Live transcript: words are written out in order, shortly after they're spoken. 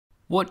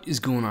What is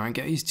going on,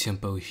 guys?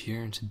 Tiempo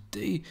here, and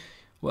today,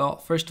 well,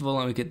 first of all,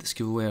 let me get this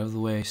giveaway out of the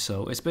way.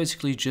 So it's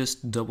basically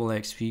just double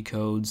XP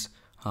codes,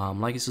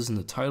 like it says in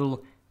the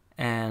title,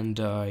 and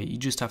you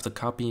just have to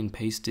copy and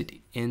paste it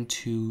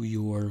into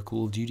your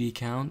Call of Duty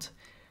account.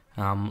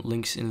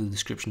 Links in the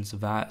descriptions of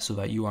that, so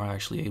that you are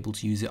actually able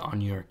to use it on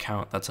your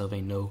account. That's how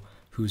they know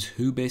who's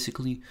who,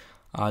 basically.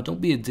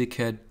 Don't be a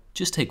dickhead.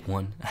 Just take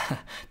one.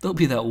 Don't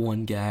be that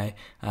one guy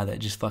that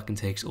just fucking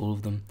takes all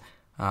of them.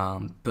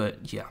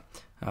 But yeah.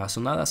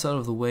 So now that's out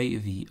of the way,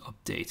 the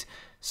update.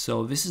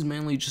 So this is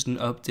mainly just an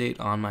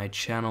update on my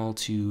channel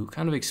to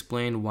kind of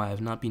explain why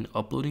I've not been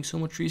uploading so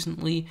much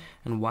recently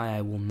and why I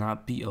will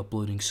not be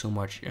uploading so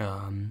much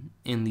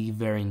in the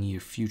very near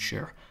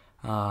future.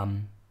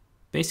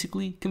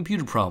 Basically,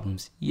 computer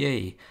problems.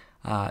 Yay.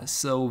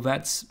 So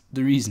that's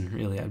the reason,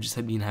 really. I've just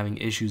been having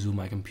issues with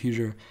my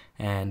computer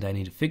and I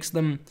need to fix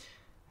them.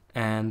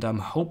 And I'm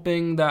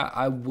hoping that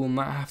I will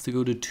not have to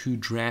go to too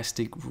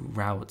drastic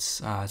routes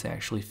to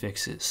actually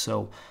fix it.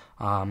 So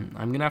I'm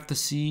going to have to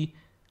see,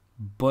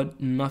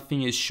 but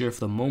nothing is sure for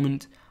the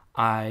moment.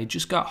 I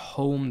just got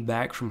home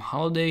back from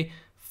holiday,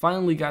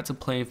 finally got to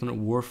play Infinite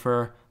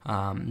Warfare.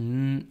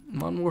 Modern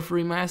Warfare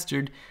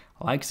Remastered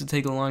likes to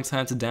take a long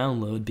time to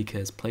download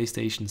because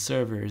PlayStation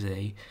servers,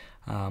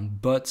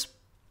 but,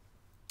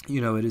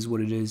 you know, it is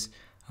what it is.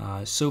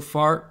 So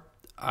far,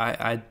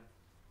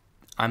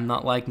 I'm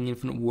not liking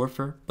Infinite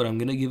Warfare, but I'm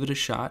going to give it a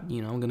shot.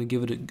 You know, I'm going to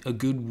give it a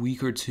good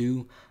week or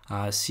two,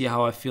 see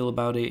how I feel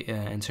about it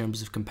in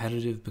terms of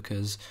competitive,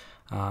 because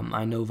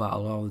I know that a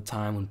lot of the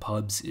time when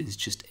pubs is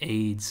just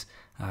AIDS,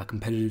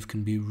 competitive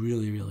can be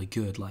really, really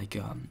good. Like,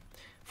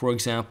 for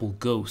example,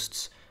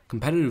 Ghosts.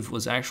 Competitive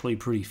was actually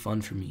pretty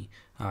fun for me.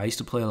 I used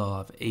to play a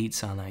lot of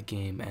 8s on that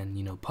game, and,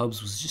 you know,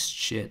 pubs was just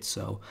shit,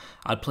 so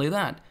I'd play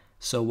that.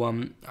 So,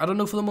 I don't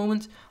know for the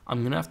moment. I'm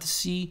going to have to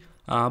see.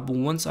 But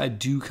once I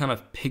do kind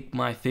of pick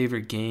my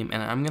favorite game,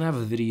 and I'm going to have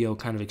a video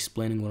kind of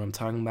explaining what I'm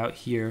talking about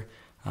here,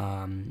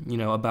 you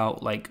know,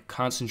 about like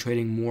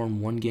concentrating more on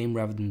one game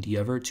rather than the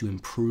other to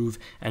improve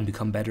and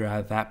become better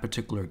at that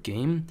particular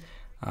game.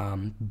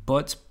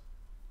 But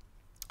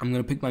I'm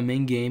going to pick my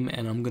main game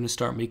and I'm going to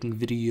start making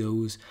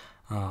videos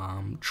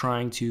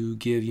trying to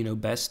give, you know,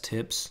 best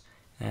tips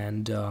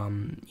and,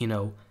 you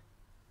know,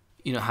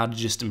 how to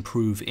just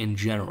improve in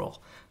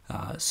general.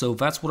 So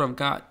that's what I've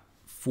got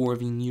for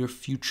the near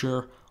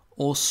future.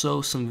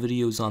 Also some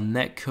videos on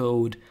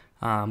netcode,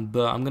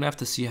 but I'm gonna have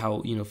to see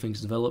how, you know,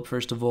 things develop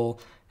first of all,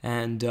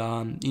 and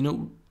you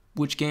know,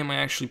 which game I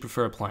actually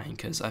prefer playing,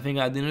 because I think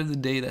at the end of the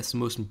day that's the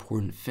most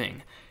important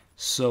thing.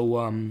 So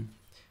I'm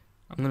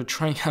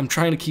trying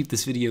to keep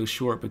this video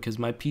short because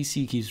my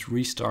PC keeps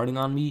restarting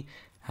on me,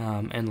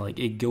 and like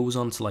it goes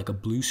on to like a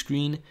blue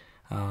screen.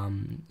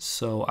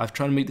 So I've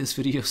tried to make this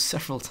video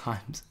several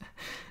times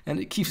and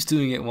it keeps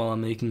doing it while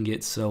I'm making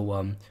it,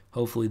 so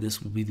hopefully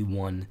this will be the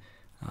one.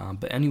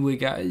 But anyway,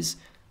 guys,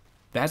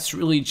 that's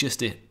really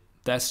just it.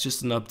 That's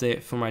just an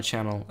update for my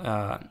channel.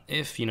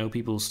 If, you know,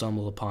 people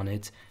stumble upon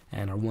it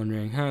and are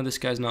wondering, this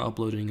guy's not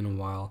uploading in a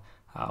while,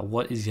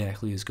 what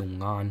exactly is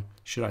going on?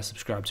 Should I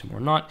subscribe to him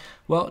or not?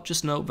 Well,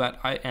 just know that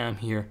I am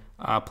here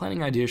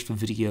planning ideas for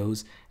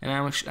videos, and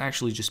I'm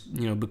actually just,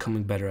 you know,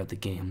 becoming better at the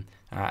game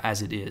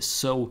as it is.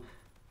 So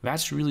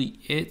that's really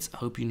it. I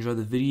hope you enjoyed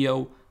the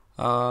video.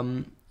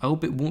 I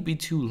hope it won't be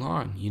too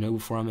long, you know,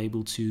 before I'm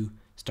able to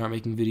start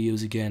making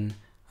videos again.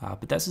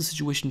 But that's the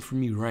situation for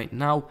me right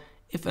now.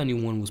 If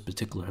anyone was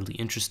particularly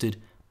interested,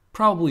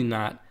 probably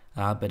not,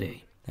 but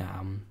hey.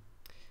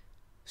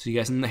 See you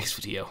guys in the next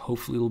video.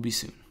 Hopefully it'll be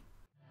soon.